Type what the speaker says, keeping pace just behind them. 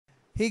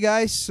Hey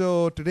guys,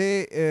 so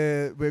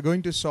today we're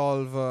going to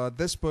solve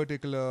this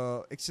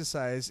particular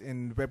exercise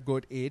in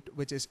WebGoat 8,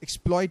 which is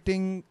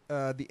exploiting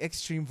the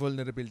XStream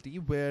vulnerability,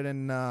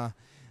 wherein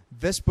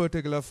this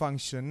particular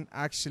function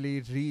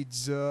actually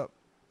reads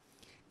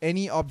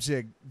any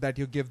object that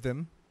you give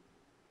them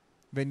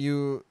when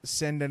you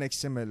send an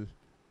XML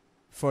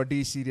for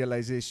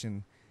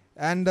deserialization.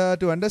 And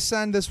to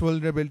understand this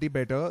vulnerability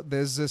better,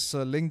 there's this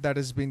link that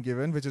has been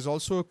given, which is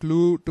also a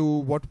clue to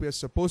what we're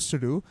supposed to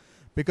do.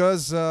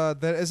 Because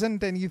there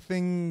isn't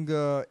anything,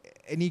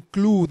 any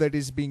clue that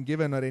is being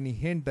given or any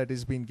hint that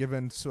is being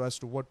given so as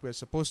to what we're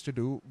supposed to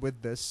do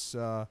with this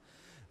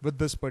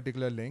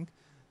particular link.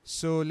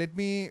 So let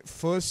me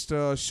first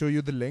show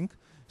you the link.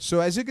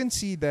 So as you can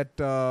see that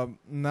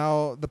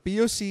now the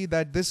POC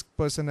that this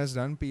person has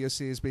done,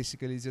 POC is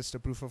basically just a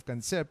proof of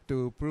concept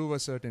to prove a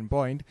certain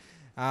point,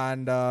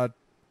 and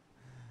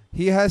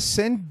he has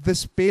sent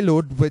this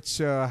payload which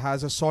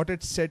has a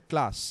sorted set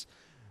class,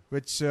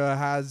 which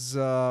has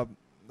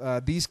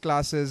these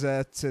classes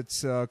as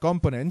its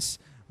components,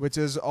 which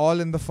is all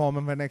in the form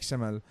of an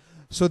XML.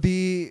 So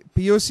the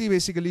POC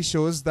basically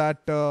shows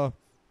that the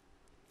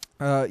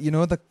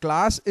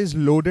class is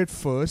loaded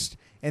first,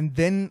 and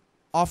then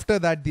after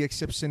that the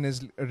exception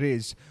is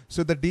raised.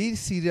 So the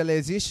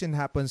deserialization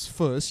happens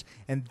first,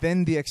 and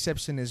then the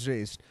exception is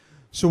raised.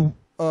 So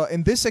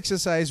in this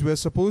exercise, we're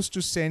supposed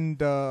to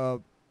send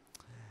a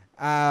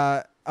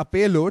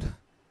payload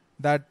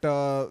that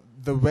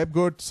the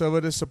WebGoat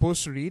server is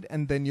supposed to read,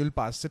 and then you'll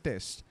pass the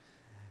test.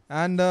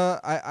 And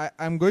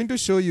I'm going to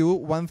show you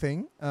one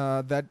thing,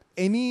 that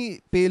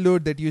any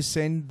payload that you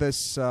send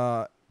this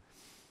the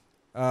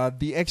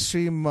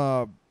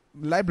XStream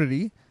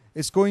library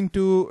is going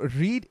to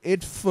read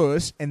it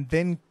first and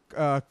then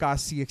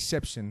cast the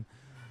exception.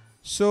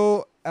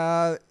 So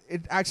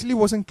it actually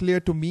wasn't clear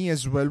to me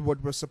as well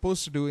what we're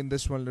supposed to do in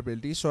this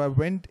vulnerability. So I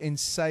went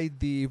inside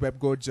the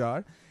WebGoat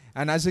jar.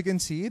 And as you can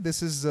see,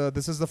 this is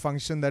the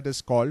function that is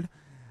called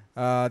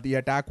the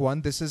attack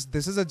one. This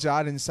is a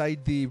jar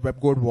inside the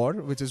WebGoat war,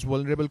 which is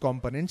vulnerable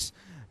components.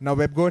 Now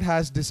WebGoat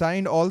has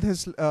designed all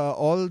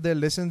their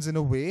lessons in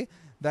a way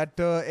that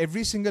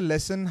every single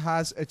lesson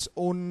has its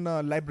own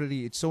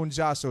library, its own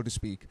jar, so to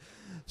speak.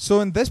 So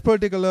in this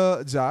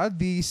particular jar,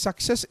 the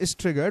success is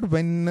triggered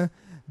when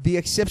the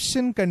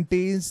exception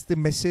contains the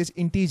message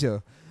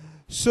integer.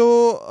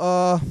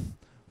 So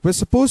we're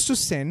supposed to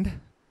send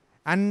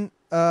an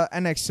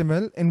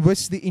XML in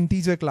which the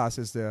integer class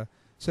is there.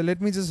 So let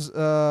me just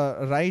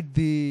write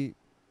the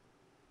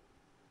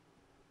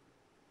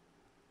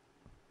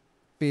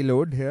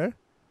payload here.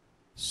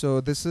 So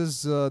this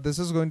is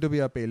going to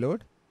be our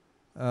payload.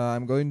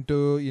 I'm going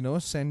to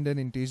send an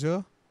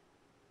integer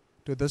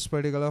to this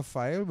particular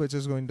file, which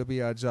is going to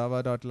be our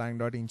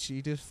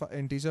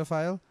java.lang.integer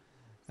file.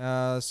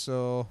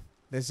 So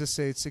let's just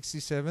say it's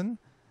 67,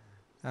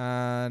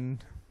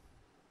 and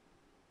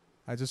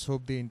I just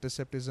hope the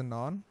intercept is a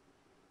none.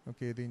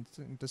 Okay, the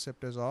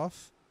intercept is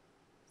off,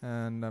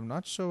 and I'm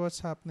not sure what's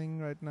happening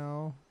right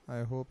now.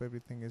 I hope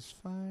everything is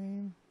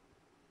fine.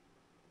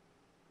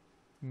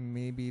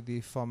 Maybe the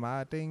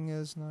formatting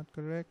is not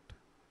correct.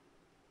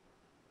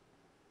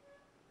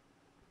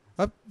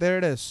 Oh, there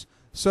it is.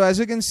 So as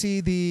you can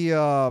see, this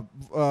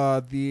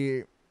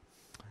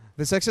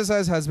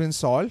exercise has been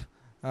solved.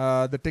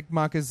 The tick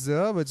mark is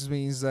there, which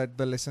means that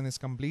the lesson is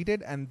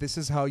completed, and this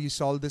is how you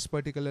solve this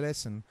particular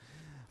lesson.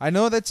 I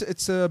know that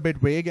it's a bit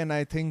vague, and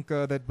I think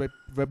that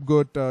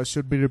WebGoat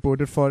should be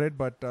reported for it,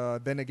 but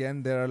then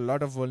again, there are a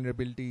lot of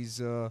vulnerabilities.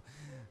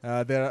 There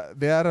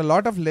are a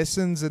lot of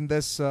lessons in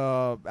this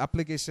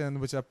application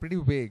which are pretty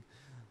vague.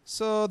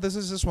 So this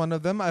is just one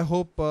of them. I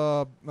hope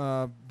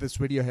this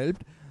video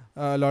helped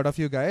a lot of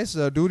you guys.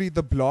 Do read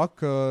the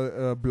blog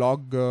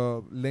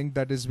link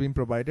that is being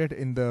provided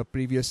in the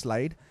previous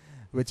slide,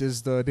 which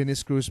is the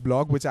Dennis Cruz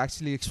blog, which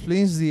actually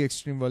explains the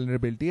XStream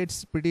vulnerability.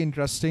 It's pretty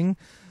interesting.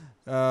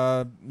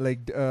 How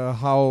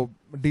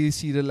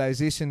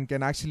deserialization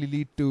can actually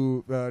lead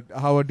to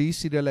how a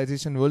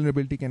deserialization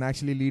vulnerability can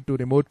actually lead to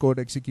remote code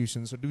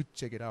execution. So do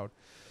check it out.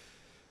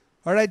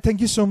 All right,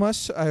 thank you so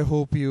much. I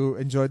hope you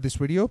enjoyed this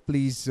video.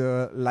 Please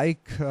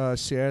like,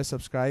 share,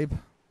 subscribe,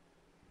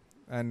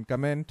 and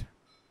comment.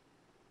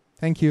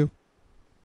 Thank you.